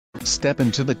Step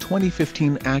into the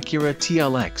 2015 Acura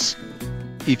TLX.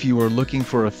 If you are looking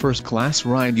for a first-class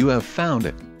ride, you have found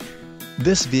it.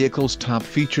 This vehicle's top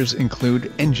features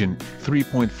include engine,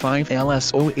 3.5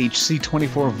 LSOHC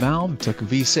 24-valve TUC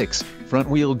V6,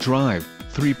 front-wheel drive,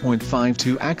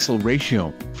 3.52 axle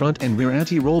ratio, front and rear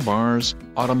anti-roll bars,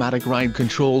 automatic ride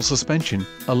control suspension,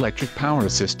 electric power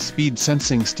assist speed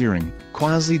sensing steering,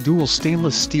 quasi-dual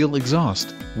stainless steel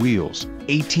exhaust, wheels,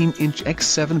 18-inch x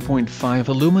 7.5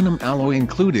 aluminum alloy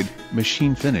included,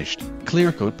 machine finished,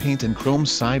 clear coat paint and chrome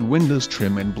side windows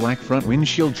trim and black front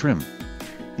windshield trim.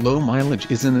 Low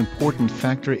mileage is an important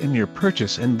factor in your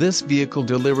purchase, and this vehicle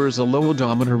delivers a low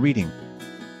odometer reading.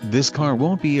 This car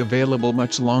won't be available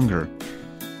much longer.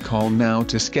 Call now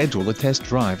to schedule a test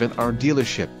drive at our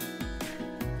dealership.